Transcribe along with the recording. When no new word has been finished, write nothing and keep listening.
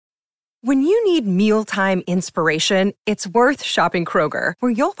When you need mealtime inspiration, it's worth shopping Kroger,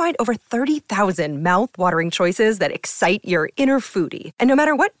 where you'll find over 30,000 mouth-watering choices that excite your inner foodie. And no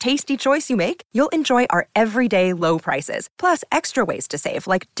matter what tasty choice you make, you'll enjoy our everyday low prices, plus extra ways to save,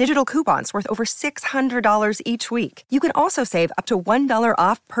 like digital coupons worth over $600 each week. You can also save up to $1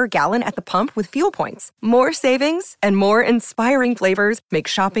 off per gallon at the pump with fuel points. More savings and more inspiring flavors make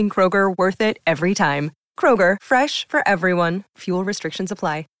shopping Kroger worth it every time. Kroger, fresh for everyone. Fuel restrictions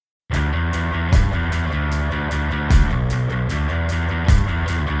apply.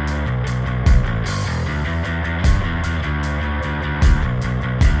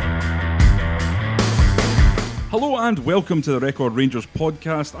 Hello and welcome to the Record Rangers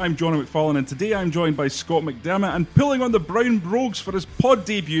podcast. I'm Johnny McFarlane and today I'm joined by Scott McDermott and pulling on the brown brogues for his pod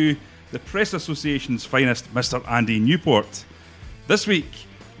debut, the Press Association's finest, Mr. Andy Newport. This week,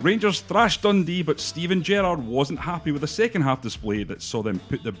 Rangers thrashed Dundee, but Steven Gerrard wasn't happy with the second half display that saw them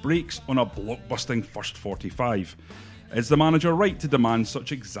put the brakes on a blockbusting first 45. Is the manager right to demand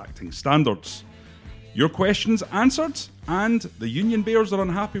such exacting standards? Your questions answered, and the Union Bears are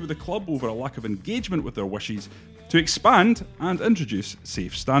unhappy with the club over a lack of engagement with their wishes to expand and introduce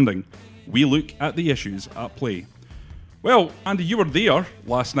safe standing. We look at the issues at play. Well, Andy, you were there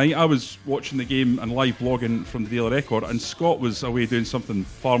last night. I was watching the game and live blogging from the Daily Record, and Scott was away doing something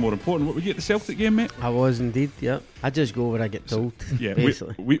far more important. What were you at the Celtic game, mate? I was indeed, yeah. I just go where I get told, yeah,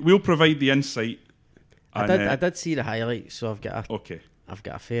 basically. We'll provide the insight. I did see the highlights, so I've got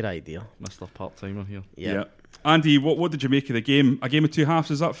a fair idea. Mr. Part-timer here. Yeah. Andy, what did you make of the game? A game of two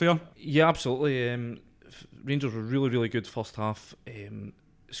halves, is that fair? Yeah, absolutely. Rangers were really, really good first half.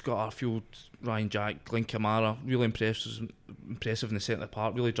 Scott Arfield, Ryan Jack, Glenn Kamara, really impressive in the centre of the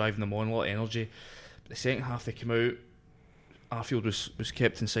park, really driving them on, a lot of energy. But the second half they came out, Arfield was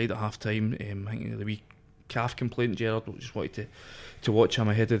kept inside at half time. I think the wee calf complaint, Gerrard just wanted to watch him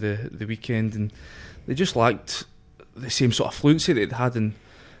ahead of the weekend, and they just lacked the same sort of fluency that they'd had in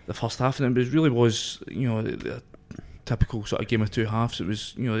the first half, and it really was, a typical sort of game of two halves. It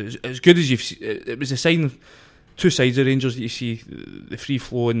was, as good as it was a sign of two sides of Rangers that you see, the free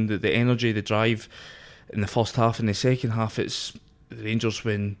flow and the energy, the drive in the first half. In the second half, it's the Rangers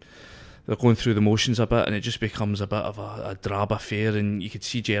when they're going through the motions a bit, and it just becomes a bit of a drab affair, and you could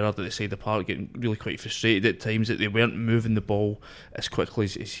see Gerrard at the side of the park getting really quite frustrated at times that they weren't moving the ball as quickly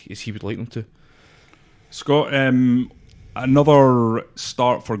as he would like them to. Scott, another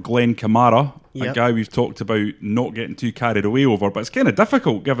start for Glenn Kamara, a guy we've talked about not getting too carried away over, but it's kind of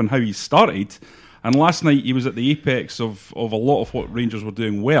difficult given how he started. And last night he was at the apex of a lot of what Rangers were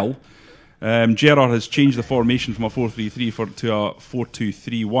doing well. Gerrard has changed the formation from a 4-3-3 to a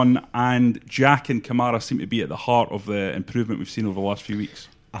 4-2-3-1, and Jack and Kamara seem to be at the heart of the improvement we've seen over the last few weeks.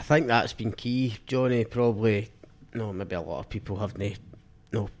 I think that's been key, Johnny. Maybe a lot of people haven't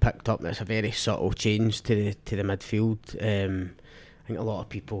picked up that's a very subtle change to the midfield. I think a lot of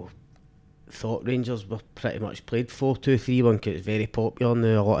people thought Rangers were pretty much played 4-2-3-1 because it's very popular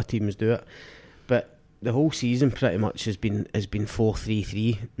now. A lot of teams do it, but the whole season pretty much has been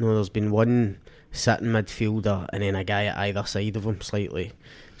 4-3-3. There's been one sitting midfielder and then a guy at either side of him, slightly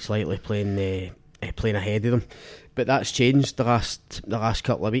playing ahead of them. But that's changed the last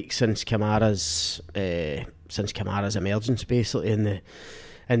couple of weeks since Kamara's emergence, basically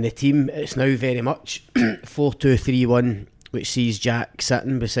in the team. It's now very much 4-2-3-1, which sees Jack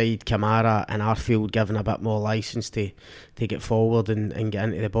sitting beside Kamara and Arfield given a bit more licence to get forward and get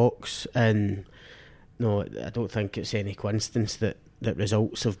into the box. And no, I don't think it's any coincidence that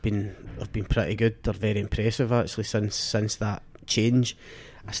results have been pretty good. They're very impressive actually since that change.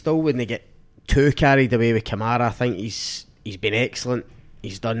 I still wouldn't get too carried away with Kamara. I think he's been excellent.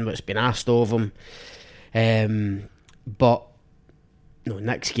 He's done what's been asked of him. But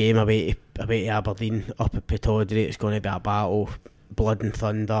next game away to Aberdeen up at Pittodrie, it's going to be a battle, blood and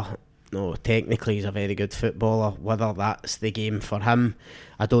thunder. Technically he's a very good footballer. Whether that's the game for him,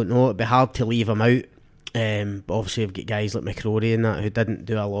 I don't know. It'd be hard to leave him out. But obviously I've got guys like McCrory and that who didn't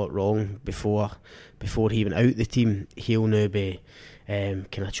do a lot wrong before he went out the team. He'll now be kind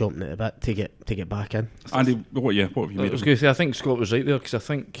of chomping at the bit to get back in. Andy, what have you made? I was going to say, I think Scott was right there, because I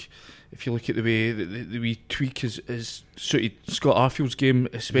think if you look at the way the wee tweak has suited Scott Arfield's game,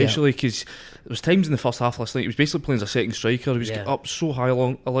 especially because there was times in the first half last night he was basically playing as a second striker. He was up so high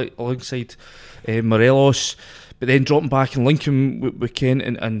alongside Morelos, but then dropping back and linking with Kent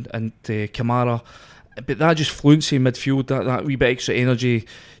and Kamara. But that just fluency in midfield, that wee bit extra energy,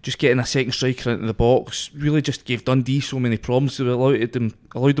 just getting a second striker into the box, really just gave Dundee so many problems. It allowed them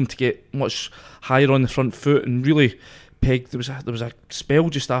to get much higher on the front foot and really pegged. There was a spell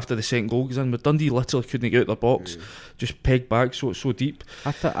just after the second goal goes in where Dundee literally couldn't get out their box, just pegged back so deep.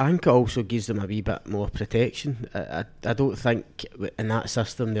 I think it also gives them a wee bit more protection. I don't think in that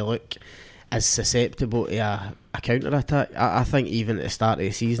system they look as susceptible to a counter attack. I think even at the start of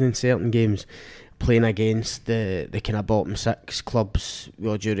the season in certain games, playing against the kind of bottom six clubs, with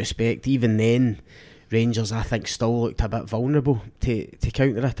all due respect, even then Rangers I think still looked a bit vulnerable to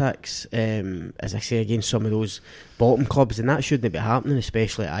counter attacks, as I say, against some of those bottom clubs, and that shouldn't be happening,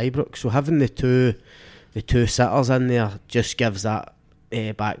 especially at Ibrox. So having the two sitters in there just gives that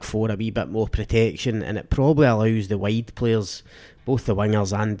back four a wee bit more protection, and it probably allows the wide players, both the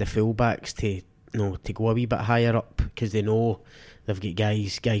wingers and the fullbacks, to go a wee bit higher up, because they know they've got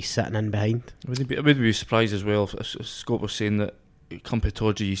guys sitting in behind. I wouldn't be surprised as well if Scott was saying that come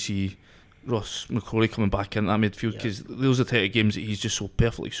Pataudry you see Ross McCrory coming back in that midfield, because those are the type of games that he's just so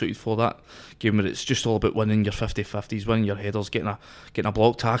perfectly suited for. That game where it's just all about winning your 50-50s, winning your headers, getting a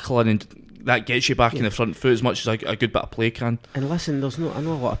block tackle in, and that gets you back in the front foot as much as a good bit of play can. And listen, I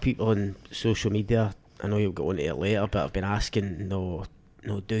know a lot of people on social media, I know you'll get on to it later, but I've been asking,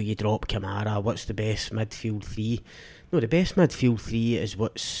 do you drop Kamara? What's the best midfield three? No, the best midfield three is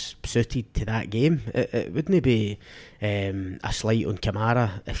what's suited to that game. It wouldn't be a slight on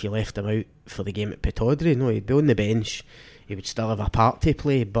Kamara if you left him out for the game at Pataudry. No, he'd be on the bench. He would still have a part to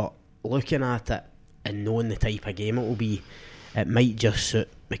play, but looking at it and knowing the type of game it will be, it might just suit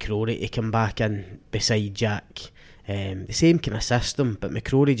McCrory to come back in beside Jack. The same kind of system, but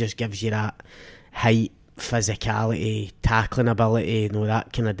McCrory just gives you that height, physicality, tackling ability,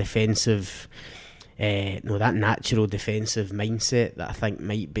 that kind of defensive, that natural defensive mindset that I think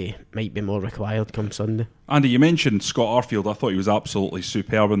might be more required come Sunday. Andy, you mentioned Scott Arfield. I thought he was absolutely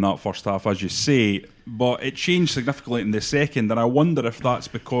superb in that first half, as you say, but it changed significantly in the second, and I wonder if that's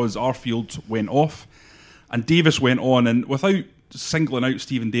because Arfield went off and Davis went on, and without singling out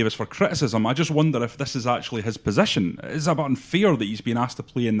Stephen Davis for criticism, I just wonder if this is actually his position. Is it a bit unfair that he's been asked to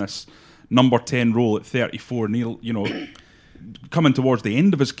play in this number 10 role at 34, coming towards the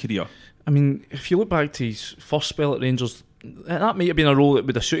end of his career? I mean, if you look back to his first spell at Rangers, that might have been a role that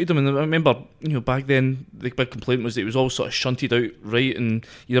would have suited him. And I remember, back then, the big complaint was that he was always sort of shunted out right, and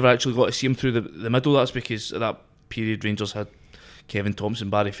you never actually got to see him through the middle. That's because at that period, Rangers had Kevin Thompson,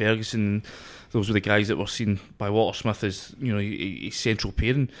 Barry Ferguson. Those were the guys that were seen by Walter Smith as, a central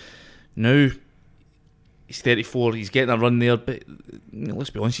pairing. Now, he's 34, he's getting a run there, but let's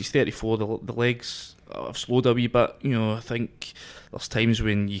be honest, he's 34, the legs have slowed a wee bit. I think there's times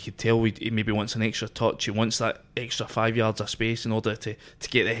when you could tell he maybe wants an extra touch, he wants that extra 5 yards of space in order to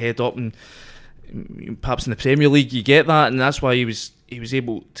get the head up, and perhaps in the Premier League you get that, and that's why he was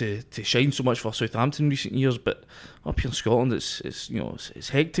able to shine so much for Southampton in recent years. But up here in Scotland, it's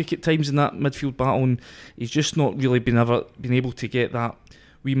hectic at times in that midfield battle, and he's just not really been able to get that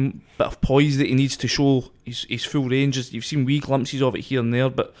wee bit of poise that he needs to show his full range. You've seen wee glimpses of it here and there,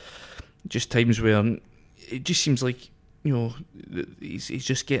 but just times where it just seems like he's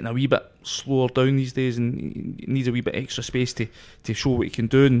just getting a wee bit slower down these days, and he needs a wee bit extra space to show what he can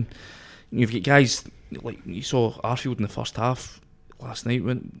do. And you've got guys like you saw Arfield in the first half last night,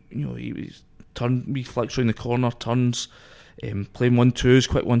 when he was wee flicks round the corner, turns, playing 1-2s,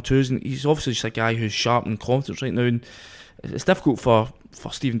 quick 1-2s, and he's obviously just a guy who's sharp and confident right now, and it's difficult for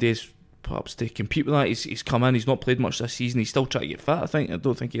Stephen Davis perhaps to compete with that. He's come in, he's not played much this season, he's still trying to get fit. I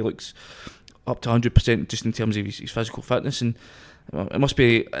don't think he looks up to 100% just in terms of his physical fitness, and it must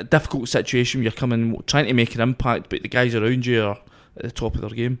be a difficult situation when you're coming trying to make an impact, but the guys around you are at the top of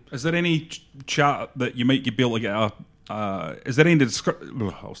their game. Is there any chat that you might be able to get is there any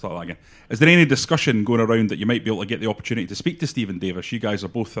discussion going around that you might be able to get the opportunity to speak to Stephen Davis? You guys are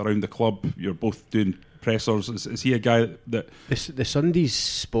both around the club, you're both doing pressers. Is he a guy that... The Sundays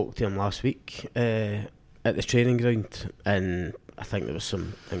spoke to him last week at the training ground, and I think there was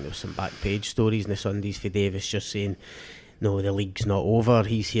some back page stories in the Sundays for Davis just saying, no, the league's not over,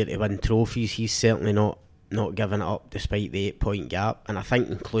 he's here to win trophies. He's certainly not giving it up despite the 8-point gap, and I think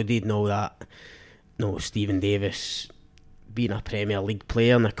included in all that, Stephen Davis being a Premier League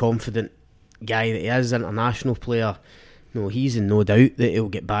player and a confident guy that he is, international player, he's in no doubt that he'll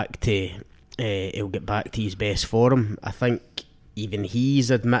get back to his best form. I think even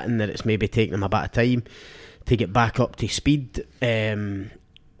he's admitting that it's maybe taking him a bit of time to get back up to speed,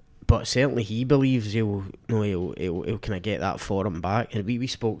 but certainly he believes he'll kind of get that form back. And we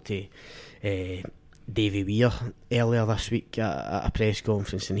spoke to Davy Weir earlier this week at a press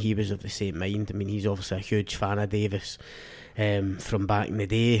conference, and he was of the same mind. I mean, he's obviously a huge fan of Davis from back in the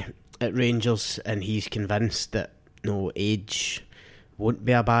day at Rangers, and he's convinced that age won't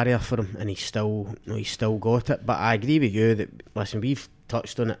be a barrier for him, and he's still got it. But I agree with you that, listen, we've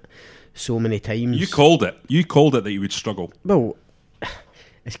touched on it so many times. You called it that he would struggle. Well,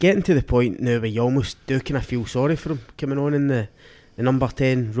 it's getting to the point now where you almost do kind of feel sorry for him coming on in the number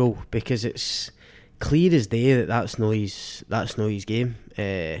 10 role, because it's clear as day that that's no his game.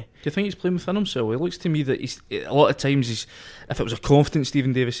 Do you think he's playing within himself? It looks to me that he's, a lot of times, if it was a confident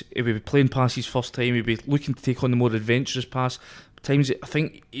Stephen Davis, he would be playing past his first time, he'd be looking to take on the more adventurous pass. Times I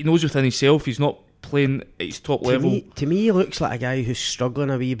think he knows within himself he's not playing at his top level. To me, he looks like a guy who's struggling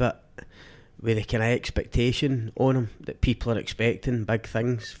a wee bit with the kind of expectation on him, that people are expecting big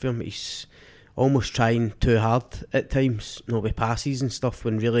things from him. He's almost trying too hard at times, with passes and stuff,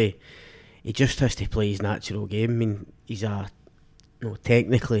 when really he just has to play his natural game. I mean, he's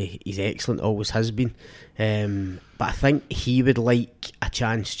technically he's excellent, always has been, but I think he would like a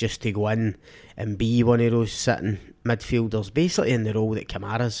chance just to go in and be one of those sitting midfielders, basically in the role that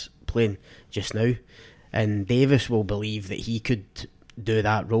Kamara's playing just now, and Davis will believe that he could do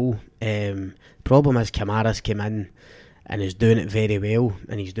that role. Problem is, Kamara's come in and is doing it very well,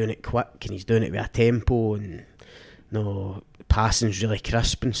 and he's doing it quick, and he's doing it with a tempo, and passing's really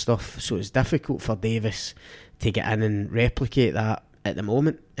crisp and stuff, so it's difficult for Davis to get in and replicate that at the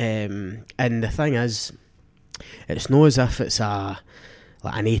moment. And the thing is, it's not as if it's an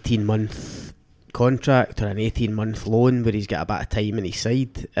 18-month contract or an 18-month loan where he's got a bit of time in his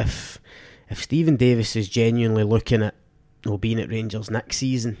side. If Stephen Davis is genuinely looking at being at Rangers next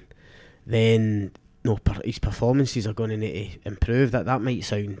season, then his performances are going to need to improve. That might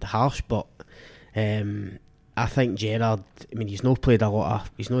sound harsh, but I think Gerrard, I mean, he's not had a lot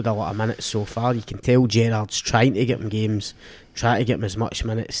of minutes so far. You can tell Gerrard's trying to get him games, try to get him as much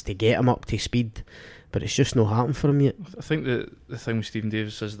minutes to get him up to speed, but it's just not happened for him yet. I think the thing with Stephen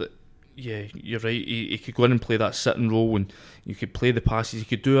Davis is that, yeah, you're right, he could go in and play that sitting role, and you could play the passes, he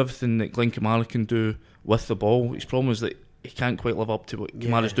could do everything that Glenn Kamara can do with the ball. His problem is that he can't quite live up to what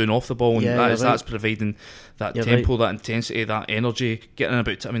Kamara's doing off the ball, and that's providing that tempo, that intensity, that energy, getting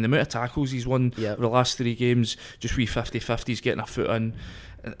about. I mean, the amount of tackles he's won over the last 3 games, just wee 50-50s, getting a foot in.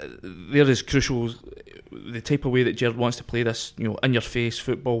 There is crucial, the type of way that Gerrard wants to play this, in your face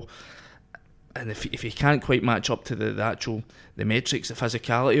football. And if he can't quite match up to the metrics, the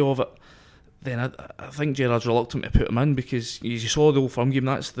physicality of it, then I think Gerrard's reluctant to put him in, because you saw the Old Firm game.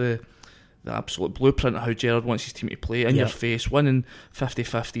 That's the absolute blueprint of how Gerrard wants his team to play, in your face, winning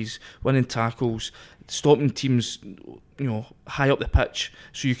 50-50s, winning tackles, stopping teams high up the pitch,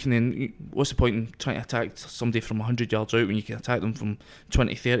 so you can then, what's the point in trying to attack somebody from 100 yards out when you can attack them from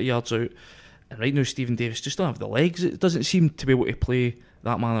 20-30 yards out? And right now Stephen Davis just don't have the legs. It doesn't seem to be able to play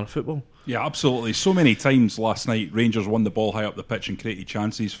that manner of football. Yeah, absolutely. So many times last night Rangers won the ball high up the pitch and created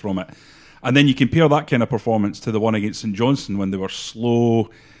chances from it, and then you compare that kind of performance to the one against St Johnstone, when they were slow,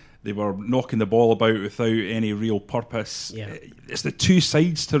 they were knocking the ball about without any real purpose. Yeah. It's the two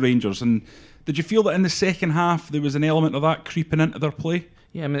sides to Rangers. And did you feel that in the second half there was an element of that creeping into their play?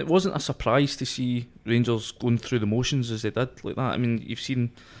 Yeah, I mean, it wasn't a surprise to see Rangers going through the motions as they did like that. I mean, you've seen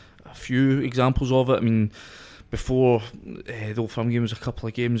a few examples of it. I mean, before the Old Firm game was a couple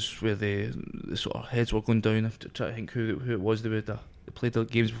of games where the sort of heads were going down. I'm trying to think who it was. They played the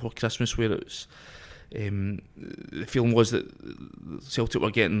games before Christmas where it was... the feeling was that Celtic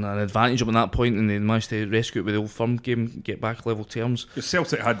were getting an advantage up at that point, and they managed to rescue it with the Old Firm game, get back level terms.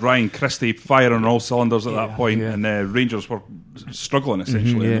 Celtic had Ryan Christie firing on all cylinders at that point, and Rangers were struggling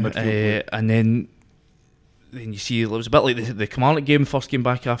essentially in the midfield. And then you see it was a bit like the Kilmarnock game, first game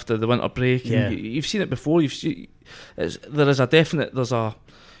back after the winter break. Yeah. And you've seen it before. There's a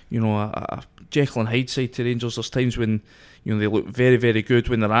Jekyll and Hyde side to Rangers. There's times when they look very, very good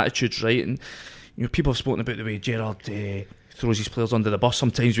when their attitude's right, and people have spoken about the way Gerrard throws his players under the bus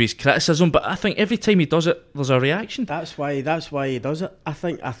sometimes with his criticism, but I think every time he does it, there's a reaction. That's why he does it. I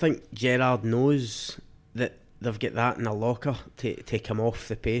think Gerrard knows that they've got that in a locker to come off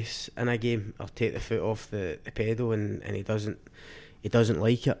the pace in a game, or take the foot off the pedal, and he doesn't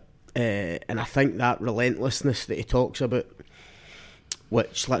like it. And I think that relentlessness that he talks about,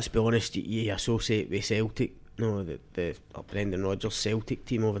 which, let's be honest, you associate with Celtic, the Brendan Rodgers Celtic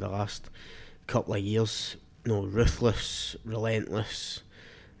team over the last couple of years, ruthless, relentless.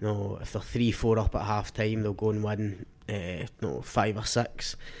 If they're 3-4 up at half time, they'll go and win 5 or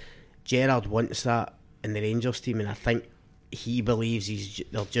 6. Gerrard wants that in the Rangers team, and I think he believes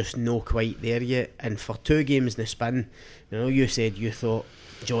they're just not quite there yet. And for 2 games in the spin, you said you thought,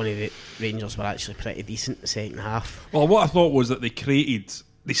 Johnny, the Rangers were actually pretty decent in the second half. Well, what I thought was that they created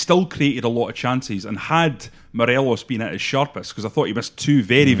they still created a lot of chances, and had Morelos been at his sharpest, because I thought he missed two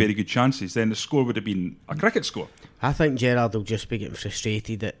very, very good chances, then the score would have been a cricket score. I think Gerrard will just be getting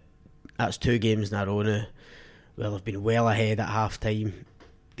frustrated that that's 2 games in a row now where they've been well ahead at half time.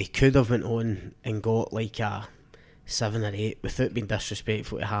 They could have went on and got like a 7 or 8 without being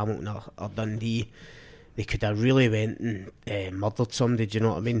disrespectful to Hamilton or Dundee. They could have really went and murdered somebody, do you know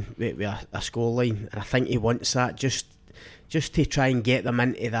what I mean, with a scoreline. And I think he wants that just to try and get them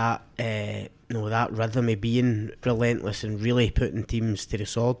into that that rhythm of being relentless and really putting teams to the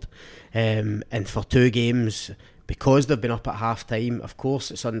sword. And for 2 games, because they've been up at half time, of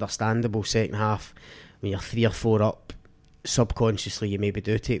course it's understandable second half when you're 3 or 4 up, subconsciously you maybe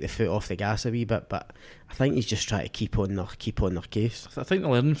do take the foot off the gas a wee bit, but I think he's just trying to keep on their case. I think the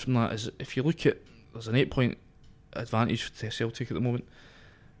learning from that is, if you look at, there's an 8-point advantage to Celtic at the moment.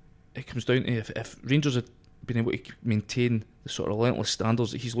 It comes down to if Rangers had been able to maintain the sort of relentless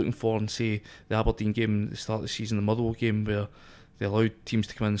standards that he's looking for, and say the Aberdeen game at the start of the season, the Motherwell game where they allowed teams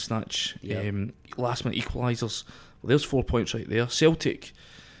to come in and snatch last minute equalisers, well, there's 4 points right there. Celtic,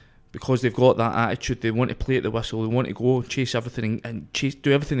 because they've got that attitude, they want to play at the whistle, they want to go chase everything and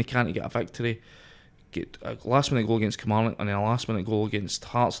do everything they can to get a victory. Get a last minute goal against Kilmarnock and then a last minute goal against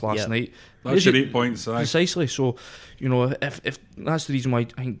Hearts last night. That's your 8 points, precisely. So, if that's the reason why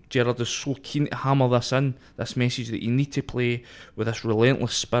I think Gerrard is so keen to hammer this message that you need to play with this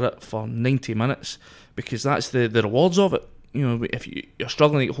relentless spirit for 90 minutes, because that's the rewards of it. If you're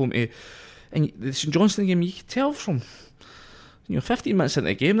struggling at home and the St Johnstone game, you could tell from 15 minutes into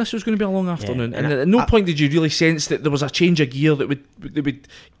the game, this was going to be a long afternoon, and at no point did you really sense that there was a change of gear that would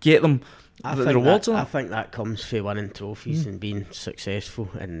get them the rewards on it. I think that comes from winning trophies and being successful,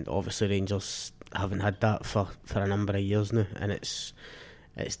 and obviously Rangers haven't had that for a number of years now, and it's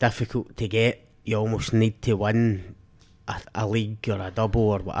difficult to get. You almost need to win a league or a double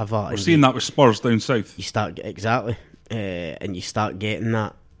or whatever. We're seeing that with Spurs down south. You start and you start getting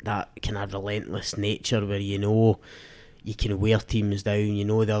that kind of relentless nature where you can wear teams down.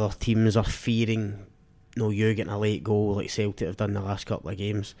 The other teams are fearing you getting a late goal like Celtic have done the last couple of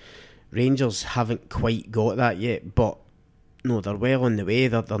games. Rangers haven't quite got that yet, but they're well on the way.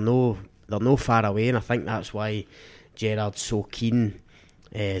 They're no far away, and I think that's why Gerrard's so keen,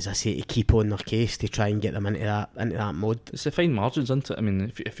 as I say, to keep on their case to try and get them into that mode. It's the fine margins, isn't it? I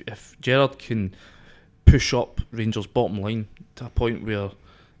mean, if Gerrard can push up Rangers' bottom line to a point where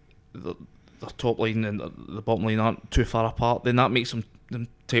the top line and the bottom line aren't too far apart, then that makes them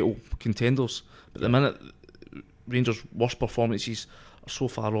title contenders. But the minute Rangers' worst performances are so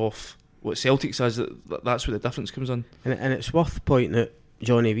far off what Celtic says, that's where the difference comes in. And it's worth pointing out,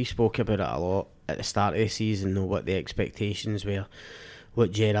 Johnny, we spoke about it a lot at the start of the season, what the expectations were,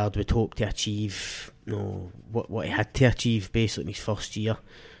 what Gerrard would hope to achieve, what he had to achieve basically in his first year,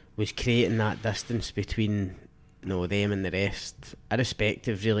 was creating that distance between them and the rest,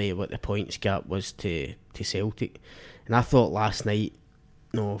 irrespective really of what the points gap was to Celtic. And I thought last night,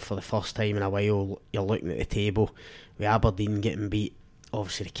 for the first time in a while, you're looking at the table with Aberdeen getting beat,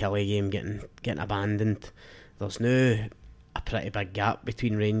 obviously the Kelly game getting abandoned. There's now a pretty big gap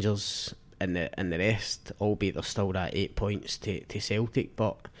between Rangers and the rest, albeit there's still that 8 points to Celtic.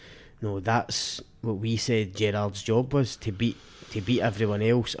 But that's what we said Gerrard's job was, to beat everyone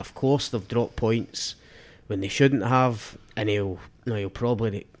else. Of course they've dropped points when they shouldn't have, and he'll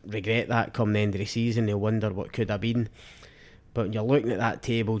probably regret that come the end of the season. He'll wonder what could have been. But when you're looking at that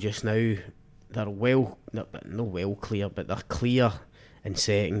table just now, they're not clear, but they're clear in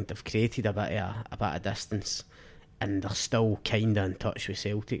second. They've created a bit of distance, and they're still kind of in touch with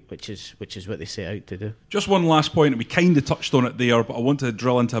Celtic, which is what they set out to do. Just one last point, we kind of touched on it there, but I want to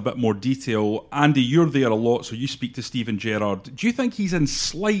drill into a bit more detail. Andy, you're there a lot, so you speak to Steven Gerrard. Do you think he's in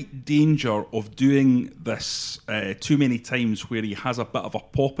slight danger of doing this too many times, where he has a bit of a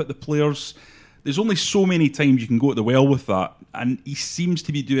pop at the players? There's only so many times you can go to the well with that, and he seems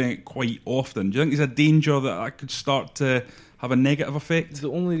to be doing it quite often. Do you think there's a danger that could start to have a negative effect? The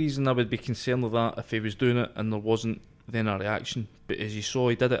only reason I would be concerned with that, if he was doing it and there wasn't then a reaction, but as you saw,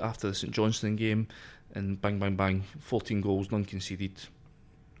 he did it after the St Johnstone game, and bang, bang, bang, 14 goals, none conceded.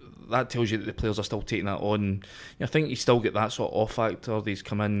 That tells you that the players are still taking that on. I think you still get that sort of off factor. He's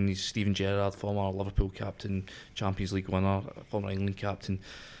come in, he's Steven Gerrard, former Liverpool captain, Champions League winner, former England captain.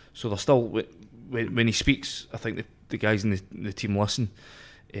 So they're still, when he speaks, I think the guys in the team listen.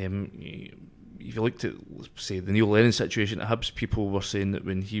 If you looked at, say, the Neil Lennon situation at Hibs, people were saying that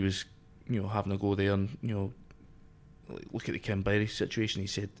when he was, having a go there, and look at the Kim Berry situation. He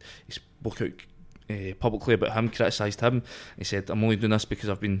said he spoke out publicly about him, criticised him. He said, "I'm only doing this because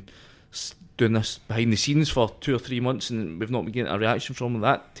I've been doing this behind the scenes for 2 or 3 months and we've not been getting a reaction from him,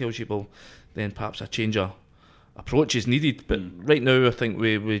 that tells you, well, then perhaps a change of approach is needed. But right now, I think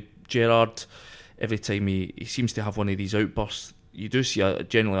with Gerrard, every time he seems to have one of these outbursts, you do see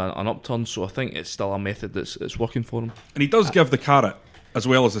generally an upturn. So I think it's still a method that's working for him. And he does give the carrot as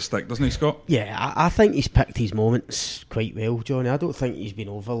well as the stick, doesn't he, Scott? Yeah, I think he's picked his moments quite well, Johnny. I don't think he's been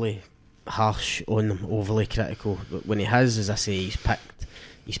overly harsh on them, overly critical. But when he has, as I say, he's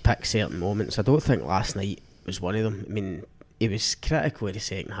picked certain moments. I don't think last night was one of them. I mean, he was critical of the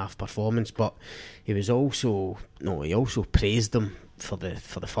second half performance, but he also praised them for the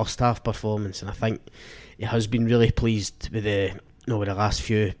first half performance, and I think he has been really pleased with the last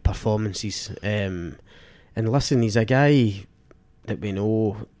few performances. And listen, he's a guy that we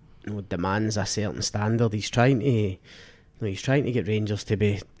know demands a certain standard. He's trying to get Rangers to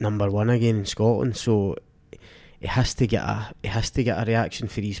be number one again in Scotland, so he has to get a reaction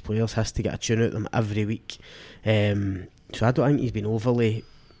for these players, has to get a tune out of them every week. So I don't think he's been overly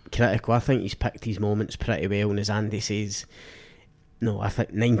critical. I think he's picked his moments pretty well, and as Andy says, I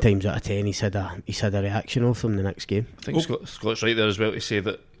think 9 times out of 10 he's had a reaction off them the next game. I think Scott's right there as well to say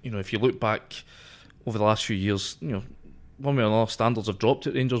that, if you look back over the last few years, one way or another, standards have dropped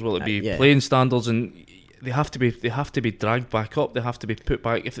at Rangers, whether it be playing standards, and they have to be dragged back up. They have to be put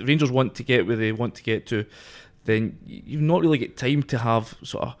back. If the Rangers want to get where they want to get to, then you've not really got time to have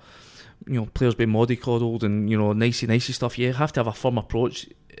sort of players being mollycoddled and nicey stuff. You have to have a firm approach.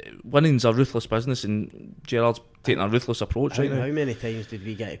 Winning's a ruthless business, and Gerrard's taking a ruthless approach right now. How many times did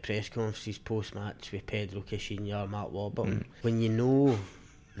we get to press conferences post-match with Pedro Caixinha or Mark Warburton when you know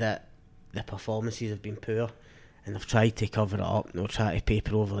that the performances have been poor and they've tried to cover it up and they'll try to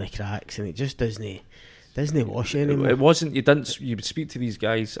paper over the cracks, and it just doesn't wash anymore. It wasn't. You would speak to these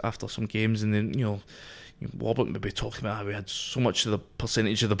guys after some games, and then Warburton would be talking about how we had so much of the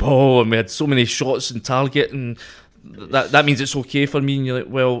percentage of the ball and we had so many shots in target, and that means it's okay for me. And you're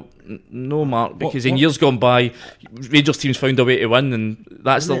like, well, no, Mark, because in years gone by, Rangers teams found a way to win, and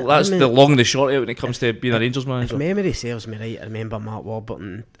that's the long and the short of it when it comes to being a Rangers manager. If memory serves me right, I remember Mark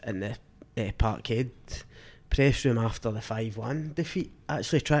Warburton in the Parkhead press room after the 5-1 defeat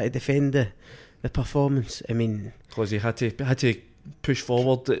actually try to defend the performance. I mean, because he had to push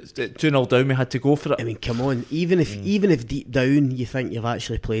forward. 2-0 down, we had to go for it. I mean, come on, even if deep down you think you've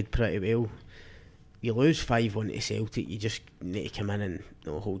actually played pretty well, you lose 5-1 to Celtic, you just need to come in and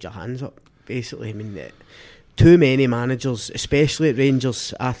hold your hands up, basically. I mean, too many managers, especially at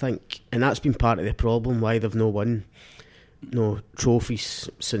Rangers, I think, and that's been part of the problem why they've no won trophies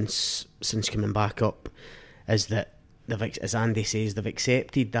since coming back up, is that as Andy says, they've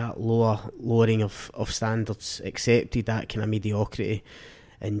accepted that lowering of standards, accepted that kind of mediocrity,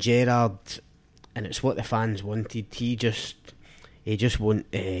 and Gerrard, and it's what the fans wanted, he just won't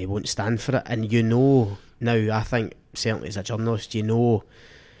stand for it. And now, I think certainly as a journalist,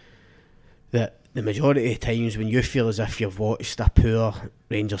 that the majority of times when you feel as if you've watched a poor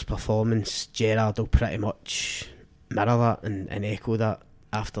Rangers performance, Gerrard will pretty much mirror that and echo that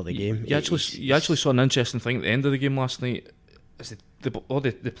after the game. You actually saw an interesting thing at the end of the game last night. As all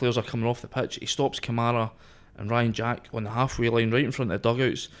the players are coming off the pitch, he stops Kamara and Ryan Jack on the halfway line right in front of the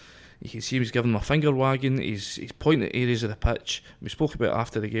dugouts. You can see he's giving them a finger wagging, he's pointing at areas of the pitch. We spoke about it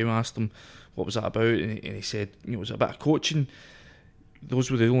after the game, I asked him what was that about, and he said it was a bit of coaching.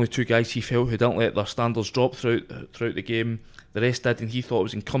 Those were the only 2 guys he felt who didn't let their standards drop throughout the game. The rest did, and he thought it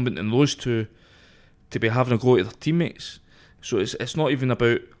was incumbent on those 2 to be having a go at their teammates. So it's not even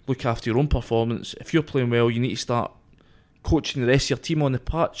about look after your own performance. If you're playing well, you need to start coaching the rest of your team on the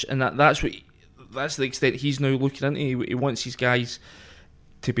pitch, and that's the extent he's now looking into. He wants his guys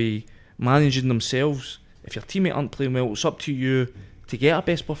to be managing themselves. If your teammate aren't playing well, it's up to you to get a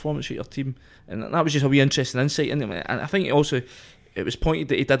best performance with your team. And that was just a wee interesting insight in it. And I think it was pointed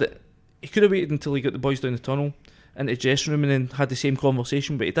that he did it. He could have waited until he got the boys down the tunnel into the dressing room and then had the same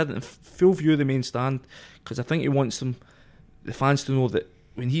conversation, but he didn't in full view of the main stand, because I think he wants the fans to know that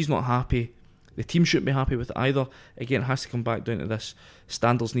when he's not happy, the team shouldn't be happy with it either. Again, it has to come back down to this.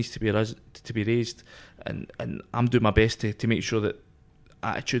 Standards needs to be raised, and I'm doing my best to make sure that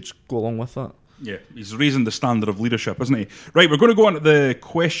attitudes go along with that. Yeah, he's raising the standard of leadership, isn't he? Right, we're going to go on to the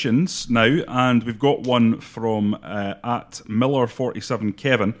questions now, and we've got one from at Miller47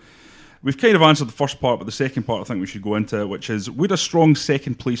 Kevin. We've kind of answered the first part, but the second part I think we should go into, which is, would a strong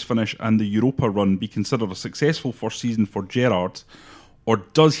second place finish and the Europa run be considered a successful first season for Gerrard, or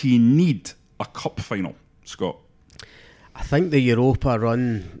does he need a cup final, Scott? I think the Europa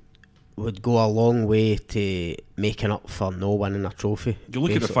run would go a long way to making up for no winning a trophy. You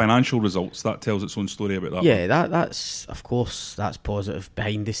look at the financial results, that tells its own story about that. Yeah, that's of course that's positive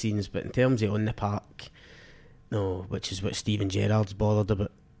behind the scenes, but in terms of on the park, no, which is what Steven Gerrard's bothered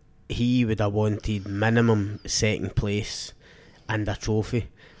about. He would have wanted minimum second place and a trophy.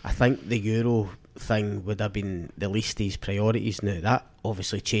 I think the Euro thing would have been the least of his priorities. Now that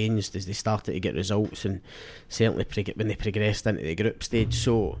obviously changed as they started to get results, and certainly when they progressed into the group stage.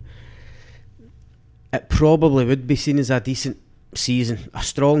 So it probably would be seen as a decent season, a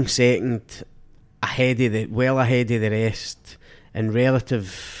strong second, ahead of the rest, in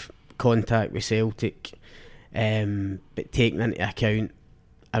relative contact with Celtic, but taking into account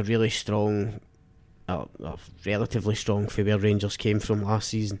a really strong, relatively strong for where Rangers came from last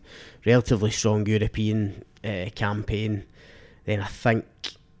season, relatively strong European campaign, then I think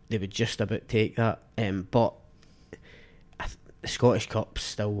they would just about take that. But the Scottish Cup's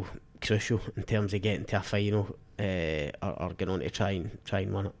still crucial in terms of getting to a final, or going on to try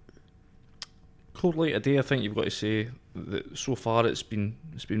and win it. Cold light today, I think you've got to say that so far it's been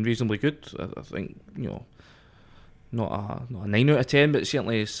reasonably good. I think, you know, not a 9 out of 10, but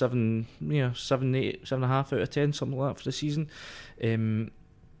certainly 7, 8, 7.5 out of 10, something like that for the season.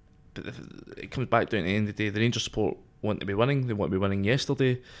 But it comes back down to the end of the day, the Rangers support want to be winning. They want to be winning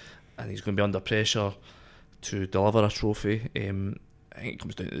yesterday, and he's going to be under pressure to deliver a trophy. I think it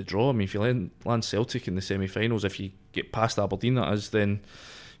comes down to the draw. I mean, if you land Celtic in the semi-finals, if you get past Aberdeen, that is, then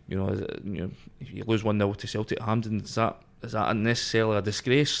you know if you lose 1-0 to Celtic at Hampden, is that unnecessarily a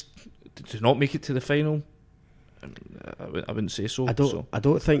disgrace to not make it to the final? I wouldn't say so. I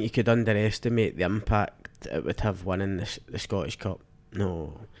don't think you could underestimate the impact it would have winning the Scottish Cup.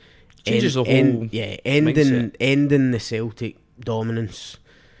 No, changes the whole ending the Celtic dominance,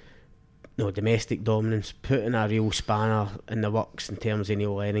 domestic dominance, putting a real spanner in the works in terms of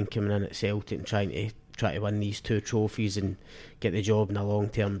Neil Lennon coming in at Celtic and trying to win these 2 trophies and get the job on a long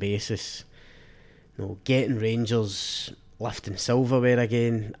term basis. Getting Rangers lifting silverware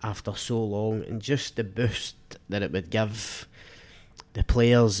again after so long, and just the boost that it would give the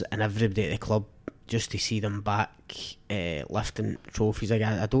players and everybody at the club just to see them back lifting trophies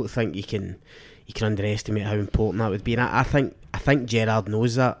again. I don't think you can underestimate how important that would be, and I think Gerrard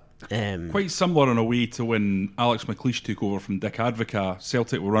knows that. Quite similar in a way to when Alex McLeish took over from Dick Advocaat.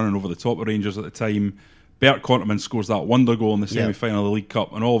 Celtic were running over the top of Rangers at the time. Bert Conterman scores that wonder goal in the semi-final of the League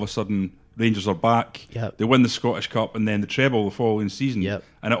Cup, and all of a sudden Rangers are back. They win the Scottish Cup and then the treble the following season,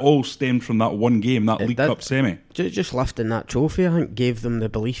 and it all stemmed from that one game, that League Cup semi. Just lifting that trophy, I think, gave them the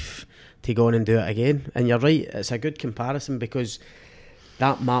belief to go on and do it again. And you're right, it's a good comparison, because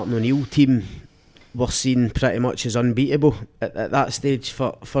that Martin O'Neill team were seen pretty much as unbeatable at that stage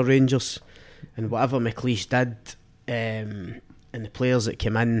for Rangers, and whatever McLeish did, and the players that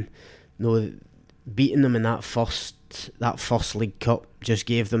came in, beating them in that first League Cup just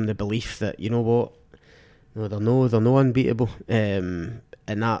gave them the belief that, you know what, they're no unbeatable, and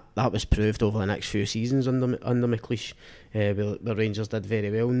that was proved over the next few seasons under McLeish. The Rangers did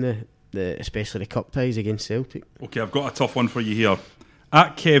very well in especially the cup ties against Celtic. Okay, I've got a tough one for you here.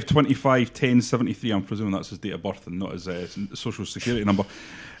 At Kev251073, I'm presuming that's his date of birth and not his social security number.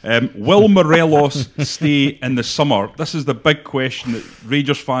 Will Morelos stay in the summer? This is the big question that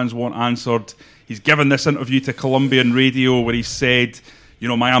Rangers fans want answered. He's given this interview to Colombian radio where he said,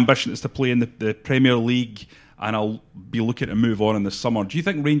 my ambition is to play in the Premier League and I'll be looking to move on in the summer. Do you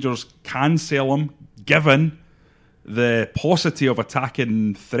think Rangers can sell him, given the paucity of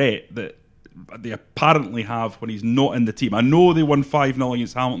attacking threat that they apparently have when he's not in the team? I know they won 5-0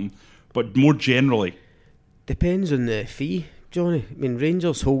 against Hamilton, but more generally, depends on the fee, Johnny. I mean,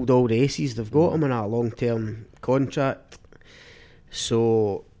 Rangers hold all the aces. They've got him on a long-term contract,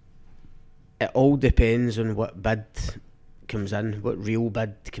 so it all depends on what bid comes in, what real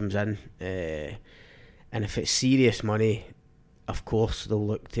bid comes in, and if it's serious money, of course they'll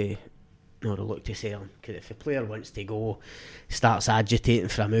look to sell him. Because if a player wants to go, starts agitating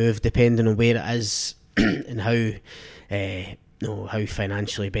for a move, depending on where it is and how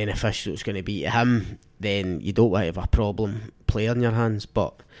financially beneficial it's going to be to him, then you don't want to have a problem player in your hands.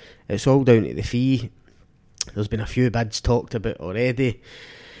 But it's all down to the fee. There's been a few bids talked about already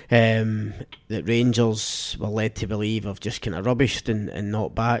that Rangers were led to believe have just kind of rubbished and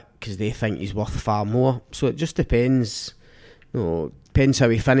not back because they think he's worth far more. So it just depends. Depends how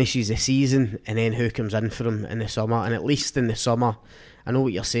he finishes the season and then who comes in for him in the summer. And at least in the summer, I know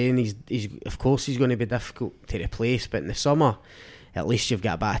what you're saying, he's of course he's going to be difficult to replace, but in the summer at least you've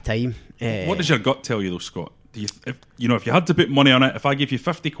got a bit of time. What does your gut tell you though, Scott? If you had to put money on it, if I give you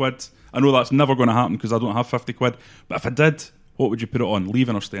 50 quid, I know that's never going to happen because I don't have 50 quid, but if I did, what would you put it on,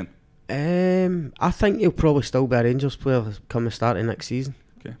 leaving or staying? I think he'll probably still be a Rangers player come the start of next season.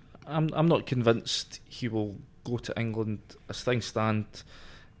 Okay. I'm not convinced he will go to England as things stand,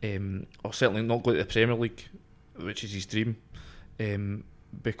 or certainly not go to the Premier League, which is his dream,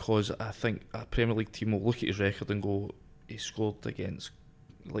 because I think a Premier League team will look at his record and go, he scored against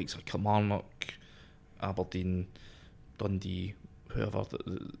likes of Kilmarnock, Aberdeen, Dundee, whoever,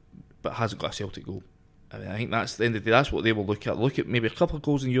 but hasn't got a Celtic goal. I mean, I think that's the end of the day. That's what they will look at. Look at maybe a couple of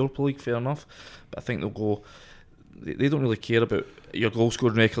goals in the Europa League, fair enough, but I think they'll go. They don't really care about your goal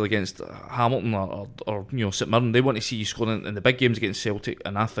scoring record against Hamilton or St Mirren. They want to see you scoring in the big games against Celtic,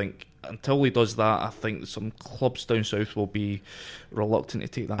 and I think until he does that, I think some clubs down south will be reluctant to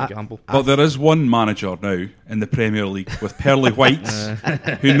take that gamble. But there is one manager now in the Premier League with pearly whites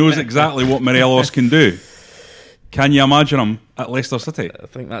who knows exactly what Morelos can do. Can you imagine him at Leicester City? I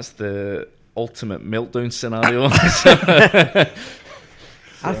think that's the ultimate meltdown scenario.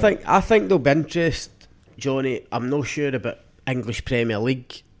 I think there'll be interest, Johnny. I'm not sure about English Premier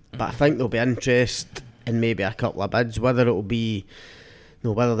League, but I think there'll be interest in maybe a couple of bids. Whether it'll be,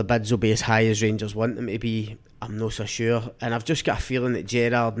 whether the bids will be as high as Rangers want them to be, I'm not so sure. And I've just got a feeling that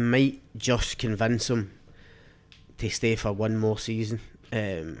Gerrard might just convince him to stay for one more season.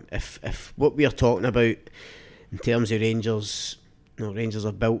 If what we are talking about in terms of Rangers, Rangers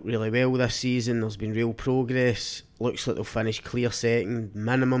have built really well this season. There's been real progress. Looks like they'll finish clear second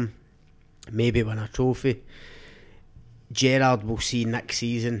minimum, maybe win a trophy. Gerrard will see next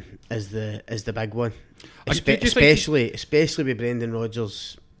season as the big one, especially with Brendan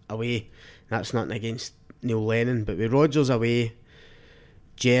Rodgers away. That's nothing against Neil Lennon, but with Rodgers away,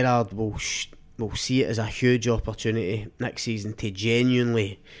 Gerrard will see it as a huge opportunity next season to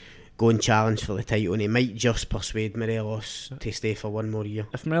genuinely go and challenge for the title, and he might just persuade Morelos to stay for one more year.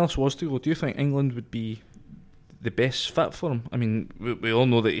 If Morelos was to go, do you think England would be the best fit for him? I mean, we all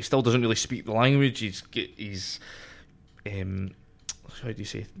know that he still doesn't really speak the language. He's how do you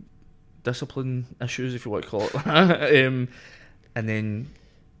say, discipline issues, if you want to call it. And then,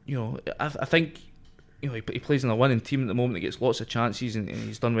 I think, he plays in a winning team at the moment that gets lots of chances, and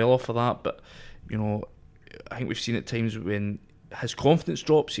he's done well off of that. But, I think we've seen at times when his confidence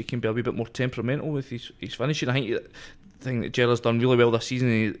drops, he can be a wee bit more temperamental with his finishing. I think the thing that Gerrard's done really well this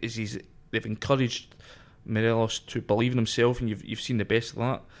season is they've encouraged Morelos to believe in himself, and you've seen the best of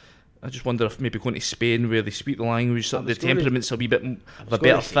that. I just wonder if maybe going to Spain, where they speak the language, the temperament's a wee bit of a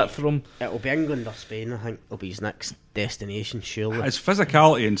better fit for him. It'll be England or Spain, I think. It'll be his next destination, surely. His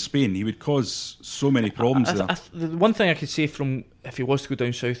physicality in Spain, he would cause so many problems there. The one thing I could say from, if he was to go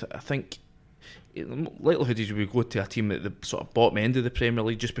down south, I think the likelihood is he would go to a team at the sort of bottom end of the Premier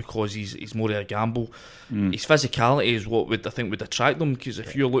League, just because he's more of a gamble. His physicality is what would attract him, because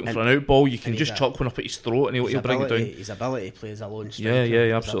if you're looking for an out ball, you can just chuck one up at his throat and he'll bring it down. His ability to play as a lone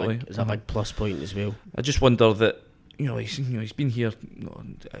striker, absolutely, is a big plus point as well. I just wonder that he's been here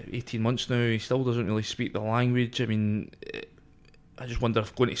 18 months now. He still doesn't really speak the language. I mean, I just wonder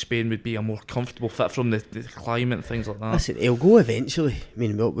if going to Spain would be a more comfortable fit from the climate and things like that. Listen, he'll go eventually. I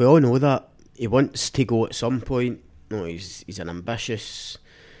mean, we all know that. He wants to go at some point. He's an ambitious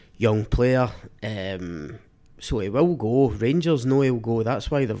young player, so he will go. Rangers know he'll go.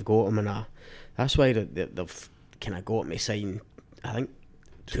 That's why they've got him that's why they've kind of got him to sign, I think,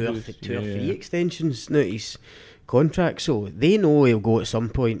 two or three extensions now to his contract. So they know he'll go at some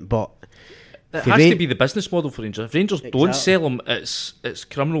point, but it has to be the business model for Rangers. If Rangers don't sell him, it's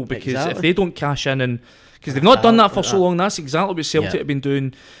criminal, because if they don't cash in, because they've not done that for so long. That's exactly what Celtic have been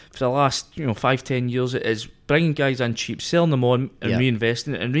doing for the last 5-10 years. It is bringing guys in cheap, selling them on, and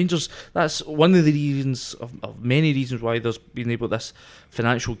reinvesting it. And Rangers, that's one of the reasons of many reasons why there's been able this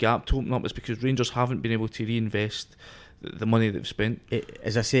financial gap to open up, is because Rangers haven't been able to reinvest the money they've spent.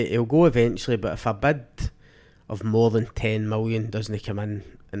 As I say, it'll go eventually, but if a bid of more than 10 million doesn't come in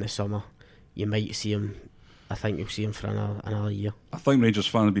the summer, you might see him. I think you'll see him for another year. I think Rangers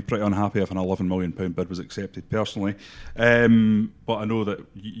fans would be pretty unhappy if an £11 million bid was accepted, personally. But I know that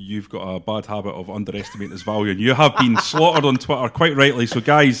you've got a bad habit of underestimating his value, and you have been slaughtered on Twitter, quite rightly. So,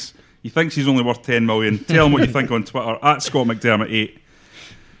 guys, he thinks he's only worth 10 million. Tell him what you think on Twitter, at Scott McDermott 8.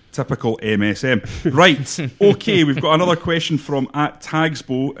 Typical MSM. Right, okay, we've got another question from at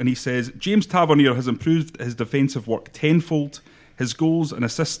Tagsbo, and he says, James Tavernier has improved his defensive work tenfold. His goals and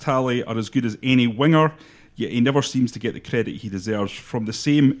assist tally are as good as any winger, yet he never seems to get the credit he deserves. From the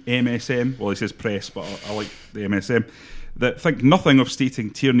same MSM, well, he says press, but I like the MSM, that think nothing of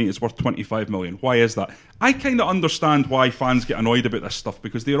stating Tierney is worth 25 million. Why is that? I kind of understand why fans get annoyed about this stuff,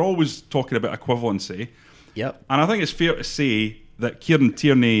 because they're always talking about equivalency. Yep. And I think it's fair to say that Kieran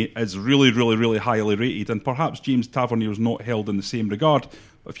Tierney is really, really, really highly rated, and perhaps James Tavernier is not held in the same regard.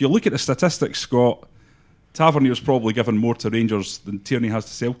 If you look at the statistics, Scott, Tavernier's probably given more to Rangers than Tierney has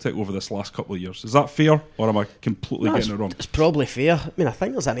to Celtic over this last couple of years. Is that fair, or am I completely getting it wrong? It's probably fair. I mean, I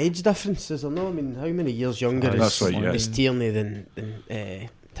think there's an age difference, is there not? I mean, how many years younger is Tierney than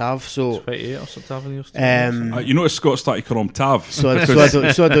Tav? So 28 or so Tavernier. You notice Scott started to call him Tav. So I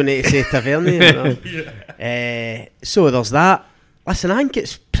don't need to say Tavernier. So there's that. Listen, I think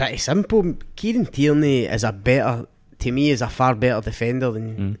it's pretty simple. Kieran Tierney is a far better defender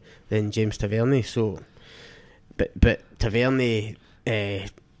than James Tavernier. So, but Tavernier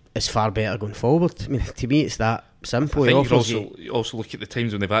is far better going forward. I mean, to me, it's that simple. I think you also look at the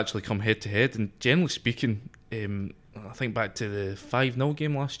times when they've actually come head to head, and generally speaking, I think back to the 5-0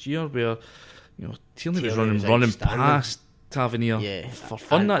 game last year where Tierney was running past Tavernier for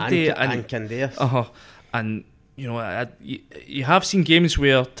fun that day, and Candace. And you have seen games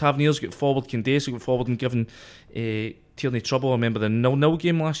where Tavernier's got forward, Candace got forward and given Tierney trouble. I remember the 0-0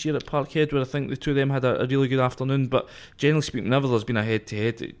 game last year at Parkhead where I think the two of them had a really good afternoon. But generally speaking, whenever there's been a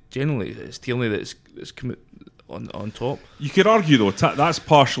head-to-head, generally it's Tierney that's come on top. You could argue though that's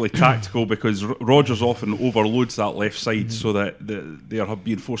partially tactical because Rodgers often overloads that left side so that they are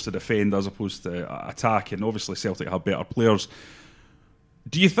being forced to defend as opposed to attack, and obviously Celtic have better players.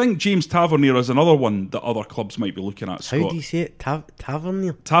 Do you think James Tavernier is another one that other clubs might be looking at, Scott? How do you say it?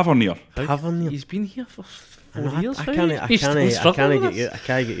 Tavernier? Tavernier. He's been here for 4 years. I can't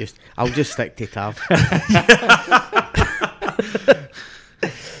get used. I'll just stick to Tav.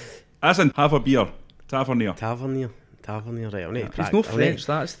 As in have a beer. Tavernier, right. I need to practice. He's no French.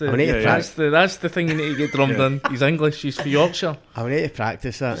 That's the thing you need to get drummed in. He's English. He's for Yorkshire. I need to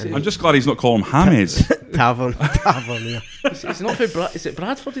practice that. I'm just glad he's not calling him James. Tavernier. It's not for is it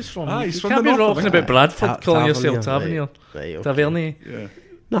Bradford he's from? He's you from can't the be north talking about Bradford calling yourself Tavernier. Right, okay. Tavernier. Yeah.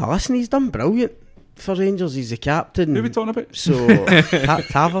 No, listen, he's done brilliant for Rangers. He's the captain. Who are we talking about? So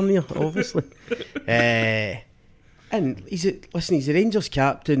Tavernier, obviously. And he's a Rangers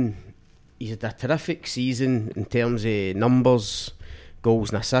captain. He's had a terrific season in terms of numbers,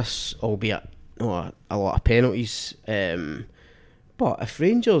 goals and assists, albeit a lot of penalties. But if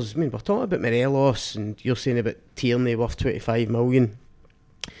Rangers, we're talking about Morelos and you're saying about Tierney worth 25 million.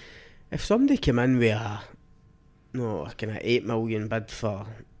 If somebody came in with a kind of 8 million bid for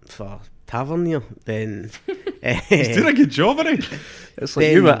Tavernier, then he's doing a good job, isn't he? It's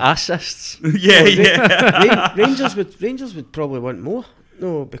like you with assists. Yeah. Rangers would probably want more.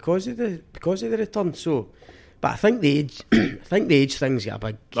 No, because of the return. So, but I think the age thing's got a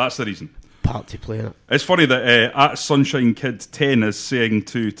big. That's the reason. Part to play in it. It's funny that at Sunshine Kid 10 is saying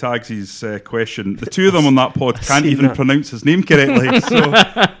to Tags's question, the two of them on that pod can't even pronounce his name correctly. So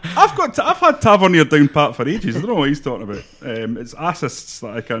I've had Tavernier down pat for ages. I don't know what he's talking about. It's assists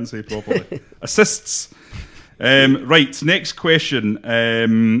that I can't say properly. Assists. Right, next question.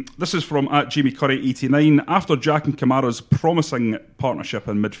 This is from at Jamie Curry 89. After Jack and Kamara's promising partnership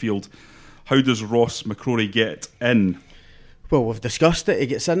in midfield, how does Ross McCrory get in? Well, we've discussed it. He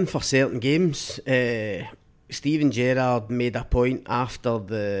gets in for certain games. Steven Gerrard made a point after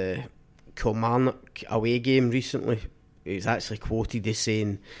the Kilmarnock away game recently. He was actually quoted as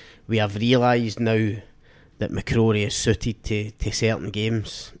saying, "We have realised now that McCrory is suited to certain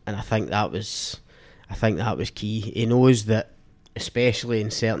games," and I think that was key. He knows that, especially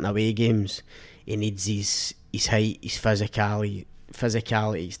in certain away games, he needs his height, his physicality,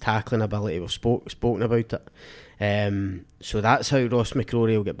 his tackling ability. We've spoken about it. So that's how Ross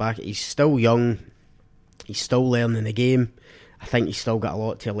McCrory will get back. He's still young. He's still learning the game. I think he's still got a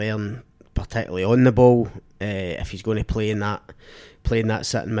lot to learn, particularly on the ball, if he's going to play in that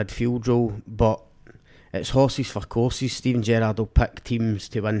sitting midfield role. But it's horses for courses. Steven Gerrard will pick teams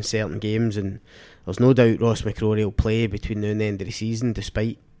to win certain games, and there's no doubt Ross McCrory will play between now and the end of the season,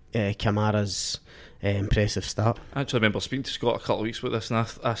 despite Kamara's impressive start. I actually remember speaking to Scott a couple of weeks about this, and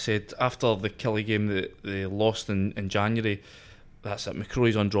I said after the Killie game that they lost in January, that's it,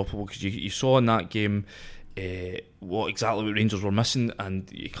 McCrory's undroppable, because you saw in that game what Rangers were missing, and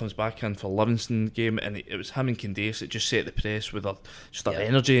he comes back in for Livingston game, and it was him and Candace that just set the press with their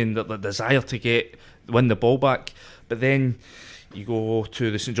energy and the desire to win the ball back. But then you go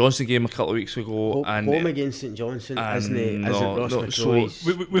to the St Johnstone game a couple of weeks ago, and home against St Johnstone, isn't Ross McCrory's?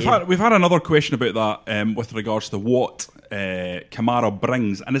 So we've had another question about that with regards to what Kamara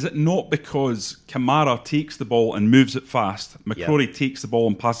brings, and is it not because Kamara takes the ball and moves it fast, McCrory takes the ball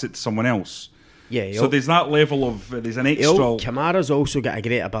and passes it to someone else? Yeah. So there's that level of there's an extra. Kamara's also got a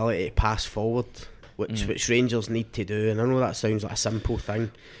great ability to pass forward, which Rangers need to do, and I know that sounds like a simple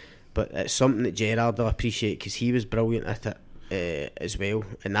thing, but it's something that Gerrard will appreciate because he was brilliant at it. As well,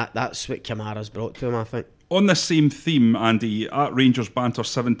 and that's what Kamara's brought to him, I think. On the same theme, Andy, at Rangers Banter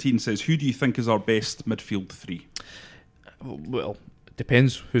 17 says, who do you think is our best midfield three? Well, it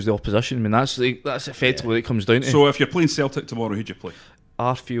depends who's the opposition. I mean, that's effectively what it comes down to. So if you're playing Celtic tomorrow, who'd you play?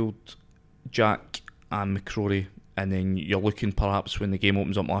 Arfield, Jack and McCrory, and then you're looking perhaps when the game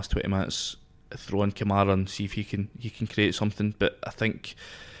opens up last 20 minutes, throw in Kamara and see if he can create something. But I think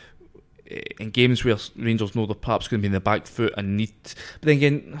in games where Rangers know they're perhaps going to be in the back foot and need, but then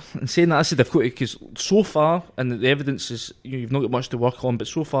again, in saying that, that's a difficulty because so far, and the evidence is, you've not got much to work on, but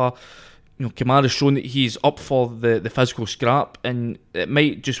so far, Kamara's shown that he's up for the physical scrap, and it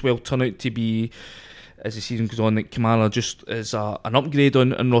might just well turn out to be, as the season goes on, that Kamara just is an upgrade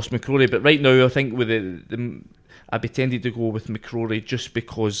on Ross McCrory. But right now, I think with I'd be tempted to go with McCrory just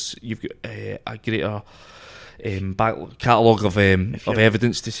because you've got a greater back catalogue of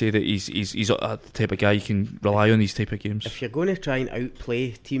evidence to say that he's a type of guy you can rely on these type of games. If you're going to try and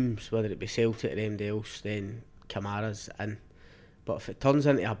outplay teams, whether it be Celtic or anybody else, then Kamara's in. But if it turns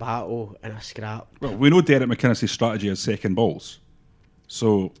into a battle and a scrap, well, we know Derek McInnes' strategy is second balls,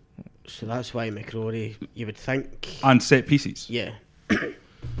 so that's why McCrory, you would think, and set pieces. Yeah. I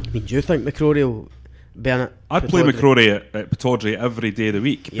mean, do you think McCrory will be in it? I'd play McCrory at Pittodrie every day of the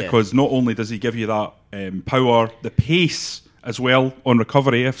week, because not only does he give you that power, the pace as well on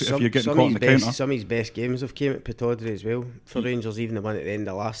recovery if you're getting caught in the counter. Some of his best games have came at Pittodrie as well for Rangers, even the one at the end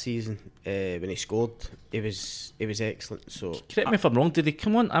of last season when he scored. He was excellent. So correct me if I'm wrong, did he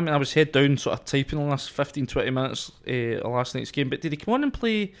come on? I mean, I was head down sort of typing the last 15-20 minutes of last night's game, but did he come on and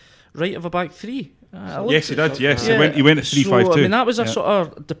play right of a back three? Yes, he did. Yes, he went at 3-5-2. I mean, that was a sort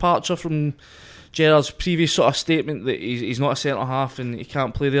of departure from Gerrard's previous sort of statement that he's not a centre half and he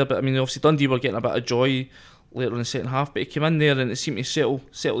can't play there. But I mean, obviously Dundee were getting a bit of joy later in the second half, but he came in there and it seemed to settle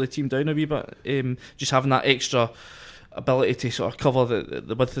the team down a wee bit. Just having that extra ability to sort of cover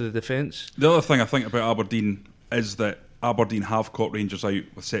the width of the defence. The other thing I think about Aberdeen is that Aberdeen have caught Rangers out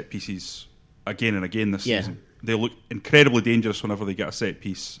with set pieces again and again this season. They look incredibly dangerous whenever they get a set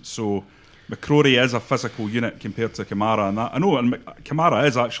piece. So McCrory is a physical unit compared to Kamara, and that I know, and Kamara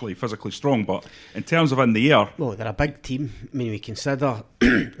is actually physically strong, but in terms of in the air, well, they're a big team. I mean, we consider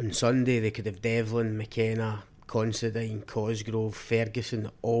on Sunday they could have Devlin, McKenna, Considine, Cosgrove, Ferguson,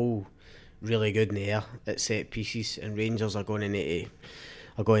 all really good in the air at set pieces, and Rangers are going to need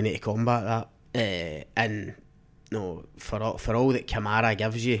to combat that. And no, for all that Kamara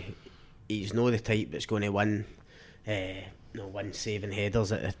gives you, he's not the type that's going to win. Win saving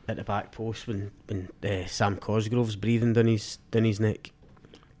headers at the back post when Sam Cosgrove's breathing down his neck.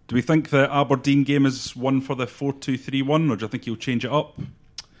 Do we think the Aberdeen game is one for the 4-2-3-1, or do you think he'll change it up?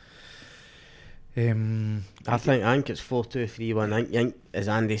 I think it's 4-2-3-1. I think, as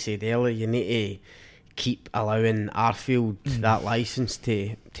Andy said earlier, you need to keep allowing Arfield that licence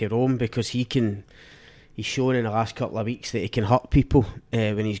to roam, because he's shown in the last couple of weeks that he can hurt people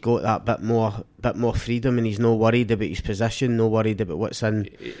when he's got that bit more freedom, and he's not worried about his position, not worried about what's in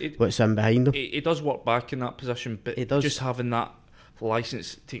behind him. It does work back in that position, but just having that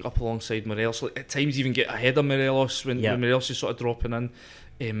licence to take up alongside Morelos, at times even get ahead of Morelos when Morelos is sort of dropping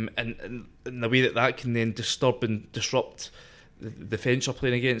in, and the way that can then disturb and disrupt the defence you're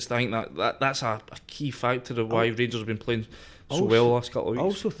playing against. I think that's a key factor of why Rangers have been playing so well the last couple of weeks. I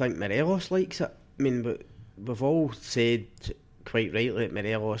also think Morelos likes it. I mean, but we've all said quite rightly that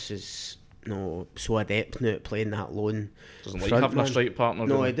Morelos is so adept now at playing that lone. Doesn't like having a strike partner.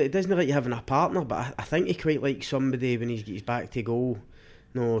 No, he doesn't like having a partner, but I think he quite likes somebody when he's got his back to goal.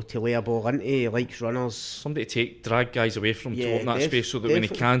 To lay a ball into. He likes runners. Somebody to drag guys away from to open that space so that when he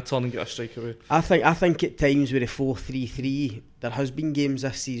can turn and get a strike away. I think at times with the 4-3-3, there has been games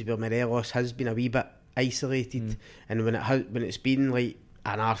this season where Morelos has been a wee bit isolated, and when it's been like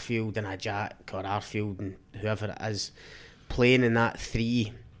an Arfield and a Jack, or Arfield and whoever it is playing in that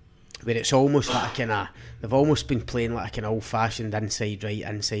three, where it's almost like they've almost been playing like an old fashioned inside right,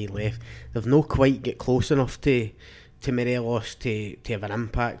 inside left. They've not quite get close enough to Morelos to have an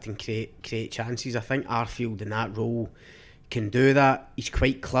impact and create chances. I think Arfield in that role can do that. He's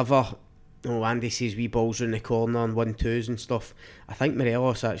quite clever. Andy says wee balls around the corner and 1-2s and stuff. I think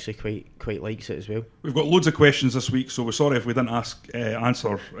Morelos actually quite likes it as well. We've got loads of questions this week, so we're sorry if we didn't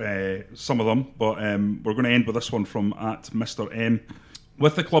answer some of them, but we're going to end with this one from @Mr M.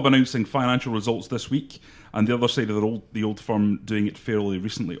 With the club announcing financial results this week, and the other side of the old firm doing it fairly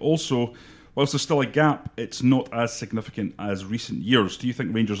recently also, whilst there's still a gap, it's not as significant as recent years. Do you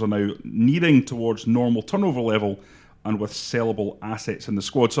think Rangers are now nearing towards normal turnover level and with sellable assets in the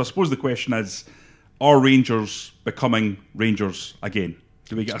squad? So I suppose the question is, are Rangers becoming Rangers again?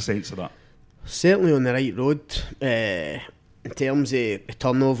 Do we get a sense of that? Certainly on the right road. In terms of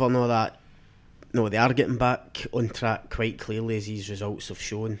turnover and all that, no, they are getting back on track quite clearly, as these results have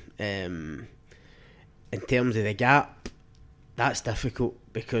shown. In terms of the gap, that's difficult,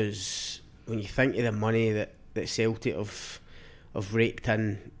 because when you think of the money that Celtic have raked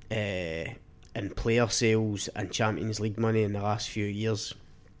in player sales and Champions League money in the last few years,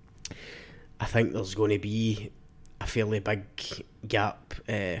 I think there's going to be a fairly big gap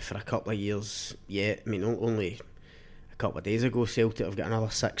for a couple of years yet. I mean, only a couple of days ago, Celtic have got another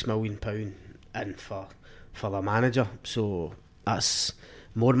 £6 million in for their manager, so that's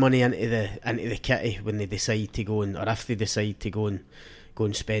more money into the kitty when they decide to go, or if they decide to go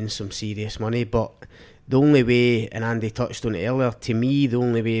and spend some serious money. But the only way, and Andy touched on it earlier, to me the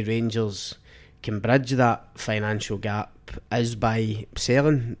only way Rangers can bridge that financial gap is by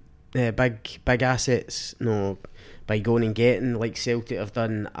selling big assets. By going and getting, like Celtic have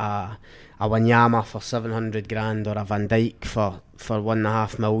done, a Wanyama for 700 grand, or a Van Dijk for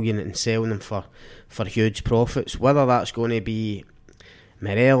 1.5 million, and selling them for huge profits. Whether that's going to be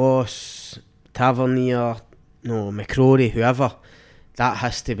Morelos, Tavernier, McCrory, whoever, that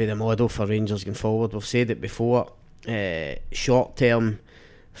has to be the model for Rangers going forward. We've said it before, short term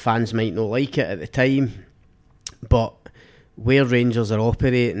fans might not like it at the time, but where Rangers are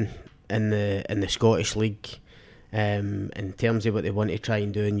operating in the Scottish League, in terms of what they want to try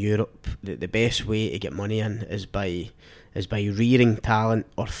and do in Europe, the best way to get money in is by rearing talent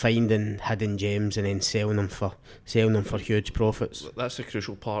or finding hidden gems and then selling them for huge profits. That's the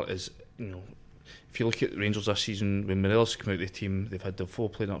crucial part. Is, if you look at Rangers this season, when Morelos came out of the team, they've had Defoe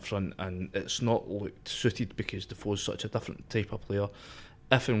playing up front, and it's not looked suited because Defoe's such a different type of player.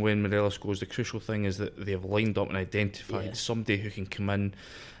 If and when Morelos goes, the crucial thing is that they have lined up and identified somebody who can come in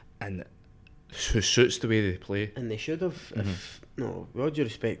and who suits the way they play. And they should have. With all due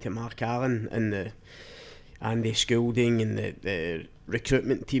respect to Mark Allen and the Andy Scolding and the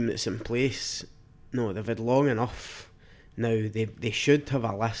recruitment team that's in place, they've had long enough. Now they should have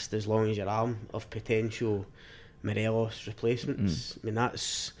a list as long as your arm of potential Morelos replacements. I mean,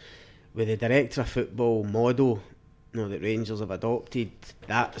 that's with the director of football model that Rangers have adopted.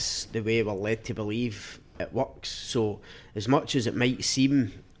 That's the way we're led to believe it works. So as much as it might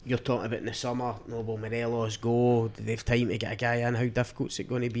seem, you're talking about in the summer, will Morelos go? Do they have time to get a guy in? How difficult is it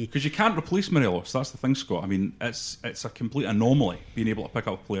going to be? Because you can't replace Morelos, that's the thing, Scott. I mean, it's a complete anomaly being able to pick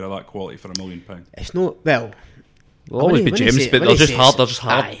up a player of that quality for £1 million. It's not, well, there'll always be gems, but they're just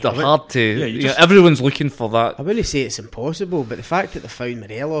hard. They're hard to. Everyone's looking for that. I wouldn't say it's impossible, but the fact that they found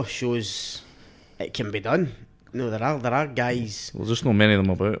Morelos shows it can be done. There are guys. Well, there's just not many of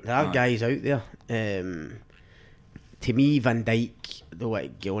them about. There are guys out there. To me, Van Dijk, though I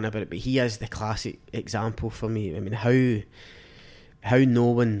get on about it, but he is the classic example for me. I mean, how no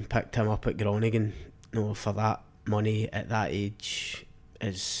one picked him up at Groningen, for that money at that age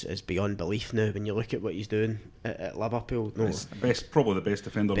is beyond belief now. When you look at what he's doing at Liverpool, it's probably the best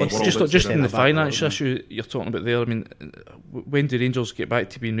defender in the world. It's not just in the finance issue you're talking about there. I mean, when do Rangers get back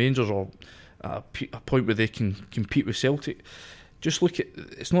to being Rangers, or a point where they can compete with Celtic? Just look at,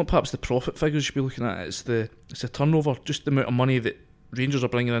 it's not perhaps the profit figures you should be looking at, it's the turnover, just the amount of money that Rangers are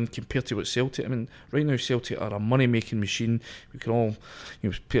bringing in compared to what Celtic. I mean, right now Celtic are a money making machine. We can all,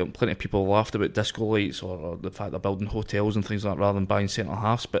 plenty of people laughed about disco lights or the fact they're building hotels and things like that rather than buying centre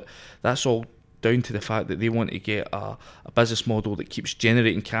halves, but that's all down to the fact that they want to get a business model that keeps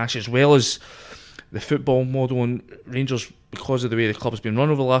generating cash, as well as the football model. And Rangers, because of the way the club has been run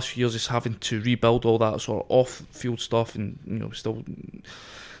over the last few years, is having to rebuild all that sort of off-field stuff, and still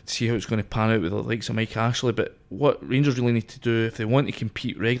see how it's going to pan out with the likes of Mike Ashley. But what Rangers really need to do, if they want to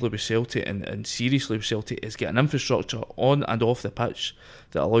compete regularly with Celtic and seriously with Celtic, is get an infrastructure on and off the pitch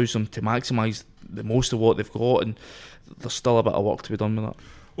that allows them to maximise the most of what they've got, and there's still a bit of work to be done with that.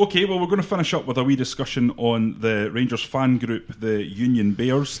 Okay, well, we're going to finish up with a wee discussion on the Rangers fan group, the Union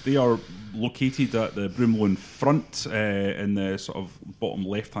Bears. They are located at the Broomloan Front in the sort of bottom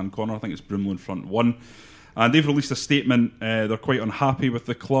left-hand corner. I think it's Broomloan Front 1. And they've released a statement. They're quite unhappy with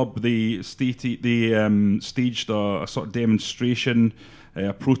the club. They staged a sort of demonstration,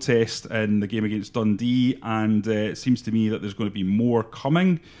 a protest in the game against Dundee, and it seems to me that there's going to be more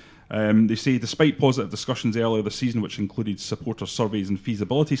coming. They say, despite positive discussions earlier this season, which included supporter surveys and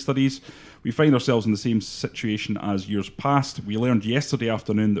feasibility studies, we find ourselves in the same situation as years past. We learned yesterday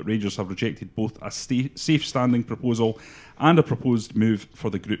afternoon that Rangers have rejected both a safe standing proposal and a proposed move for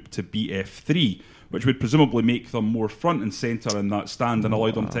the group to BF3, which would presumably make them more front and centre in that stand and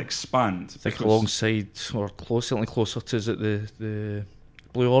allow them to expand. I think alongside, or certainly closer to, is it the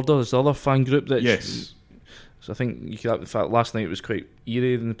Blue Order, is the other fan group that... Yes. So I think you could, in fact, last night it was quite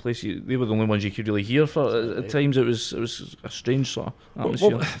eerie in the place. They were the only ones you could really hear for. At times it was a strange sort of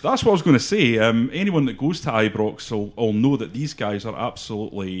atmosphere. Well, that's what I was going to say. Anyone that goes to Ibrox will know that these guys are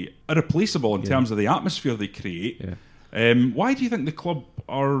absolutely irreplaceable in terms of the atmosphere they create. Yeah. Why do you think the club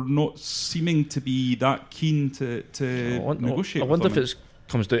are not seeming to be that keen to negotiate? I wonder with them? if it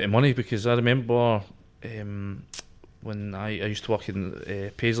comes down to money, because I remember when I used to work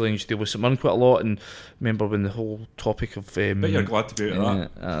in Paisley and used to deal with St Mirren quite a lot, and remember when the whole topic of... Bet you're glad to be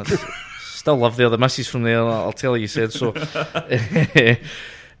out of that. Still live there, the missus from there, I'll tell you said so.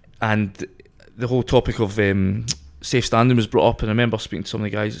 And the whole topic of safe standing was brought up, and I remember speaking to some of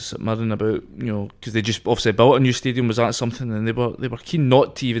the guys at St Mirren about, because they just obviously built a new stadium, was that something, and they were keen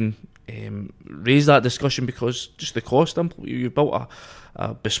not to even raise that discussion, because just the cost. You built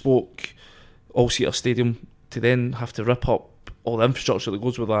a bespoke all-seater stadium, to then have to rip up all the infrastructure that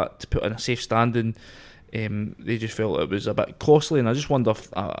goes with that to put in a safe standing. They just felt it was a bit costly, and I just wonder if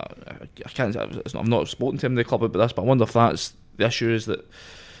I've not spoken to him, the club, about this, but I wonder if that's the issue, is that at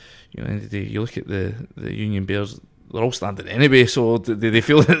the end of the day, you look at the Union Bears, they're all standing anyway, so they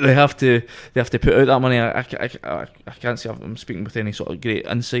feel that they have to put out that money. I can't say I'm speaking with any sort of great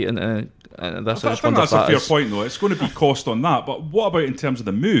insight into this. I think that's a fair point, though. It's going to be cost on that, but what about in terms of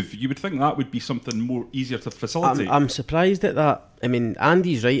the move? You would think that would be something more easier to facilitate. I'm surprised at that. I mean,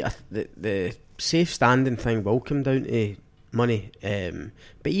 Andy's right. The safe standing thing will come down to money,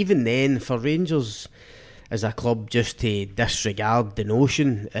 but even then, for Rangers as a club just to disregard the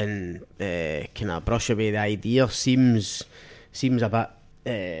notion and kind of brush away the idea seems a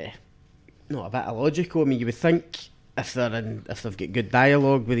bit not a bit illogical. I mean, you would think if they've got good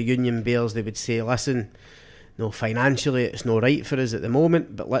dialogue with the Union Bears, they would say, listen, no, financially it's not right for us at the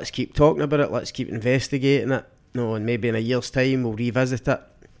moment, but let's keep talking about it, let's keep investigating it, and maybe in a year's time we'll revisit it.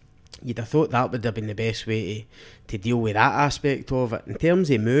 You'd have thought that would have been the best way to deal with that aspect of it. In terms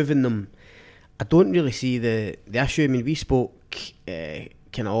of moving them, I don't really see the issue. I mean, we spoke kind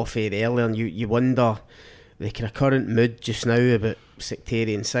of off air earlier, and you wonder the kind of current mood just now about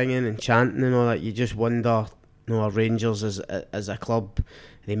sectarian singing and chanting and all that. You just wonder, our Rangers as a club,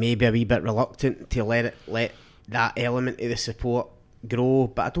 they may be a wee bit reluctant to let that element of the support grow.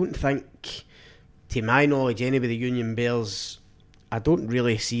 But I don't think, to my knowledge, any of the Union Bears, I don't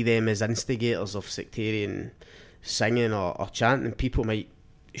really see them as instigators of sectarian singing or chanting. People might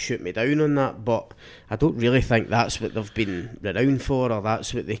shoot me down on that, but I don't really think that's what they've been renowned for, or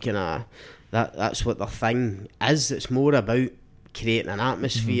that's what they that's what their thing is. It's more about creating an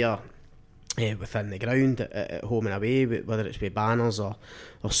atmosphere within the ground at home and away, whether it's with banners or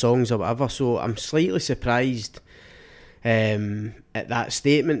songs or whatever. So I'm slightly surprised at that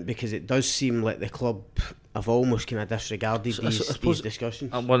statement, because it does seem like the club have almost kind of disregarded these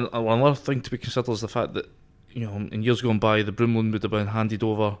discussions. One other thing to be considered is the fact that, in years gone by, the Broomloan would have been handed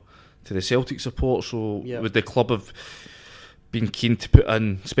over to the Celtic support. So would the club have been keen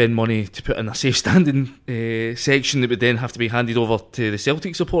to spend money to put in a safe standing section that would then have to be handed over to the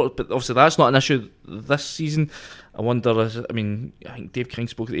Celtic support? But obviously that's not an issue this season. I wonder, I think Dave King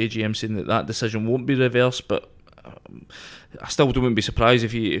spoke at the AGM saying that decision won't be reversed, but I still wouldn't be surprised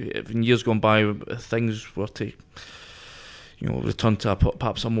if in years gone by things were to return to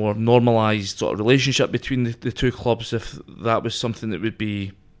perhaps a more normalised sort of relationship between the two clubs, if that was something that would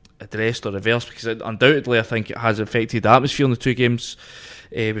be addressed or reversed, because undoubtedly I think it has affected the atmosphere in the two games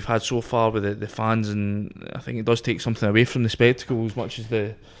we've had so far with the fans, and I think it does take something away from the spectacle, as much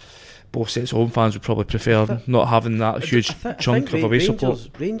as both sets of home fans would probably prefer not having that huge chunk of away support.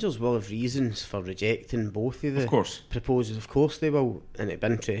 Rangers will have reasons for rejecting both of the proposals. Of course they will, and it'd be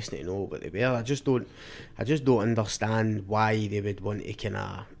interesting to know what they were. I just don't understand why they would want to kind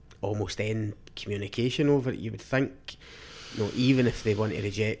of almost end communication over it. You would think, even if they want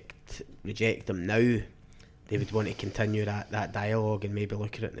to reject them now, they would want to continue that dialogue and maybe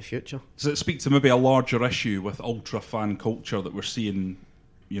look at it in the future. Does it speak to maybe a larger issue with ultra fan culture that we're seeing,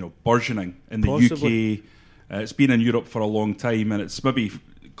 burgeoning in the UK? It's been in Europe for a long time, and it's maybe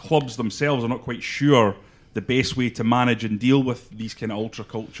clubs themselves are not quite sure the best way to manage and deal with these kind of ultra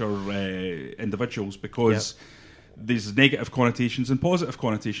culture individuals, because there's negative connotations and positive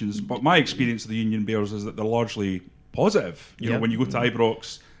connotations. But my experience of the Union Bears is that they're largely positive. When you go to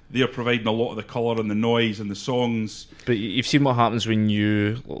Ibrox, they're providing a lot of the colour and the noise and the songs. But you've seen what happens when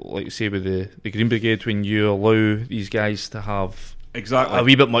you, like say with the Green Brigade, when you allow these guys to have a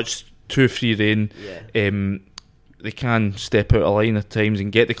wee bit much too free rein. They can step out of line at times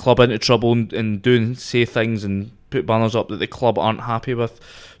and get the club into trouble and say things and put banners up that the club aren't happy with.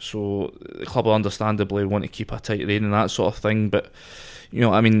 So the club will understandably want to keep a tight rein and that sort of thing. But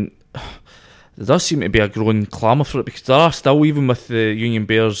there does seem to be a growing clamour for it, because there are still, even with the Union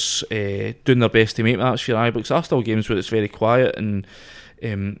Bears doing their best to make the atmosphere lively, there are still games where it's very quiet, and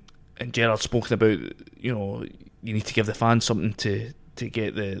Gerard's spoken about, you know, you need to give the fans something to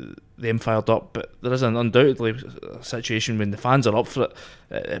get them fired up, but there is undoubtedly a situation when the fans are up for it,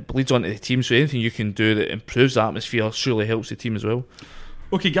 it bleeds onto the team, so anything you can do that improves the atmosphere surely helps the team as well.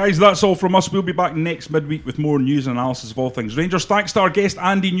 Okay, guys, that's all from us. We'll be back next midweek with more news and analysis of all things Rangers. Thanks to our guest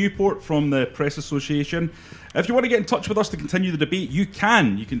Andy Newport from the Press Association. If you want to get in touch with us to continue the debate, you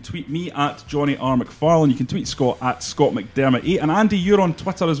can. You can tweet me at Johnny R. McFarlane. You can tweet Scott at Scott McDermott8. And Andy, you're on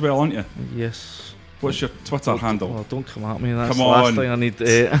Twitter as well, aren't you? Yes. What's your Twitter handle? Well, don't come at me. That's Come the on. last thing I need.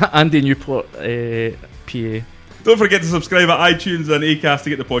 Andy Newport, PA. Don't forget to subscribe at iTunes and Acast to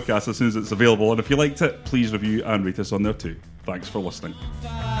get the podcast as soon as it's available. And if you liked it, please review and rate us on there too. Thanks for listening.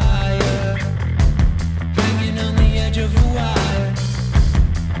 Hanging on the edge of a wire,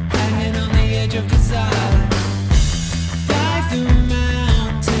 hanging on the edge of desire. Fly through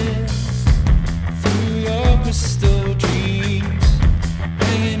mountains, through your crystal dreams.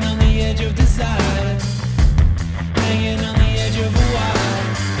 Hanging on the edge of desire, hanging on the edge of a wire.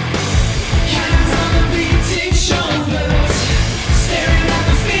 Hands on the beating shoulders, staring at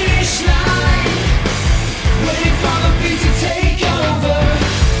the finish line, waiting for the beat to take over,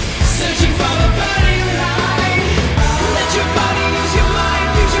 searching for the burning light. Let your body use your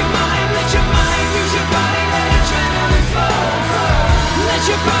mind, use your mind. Let your mind use your body, let adrenaline flow, flow. Let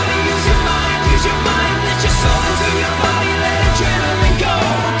your body use your mind, use your mind. Let your soul into your body, let adrenaline go,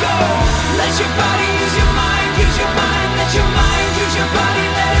 go. Let your body use your mind, use your mind. Let your mind use your body,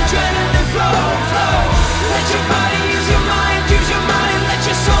 let adrenaline flow, flow. Let your body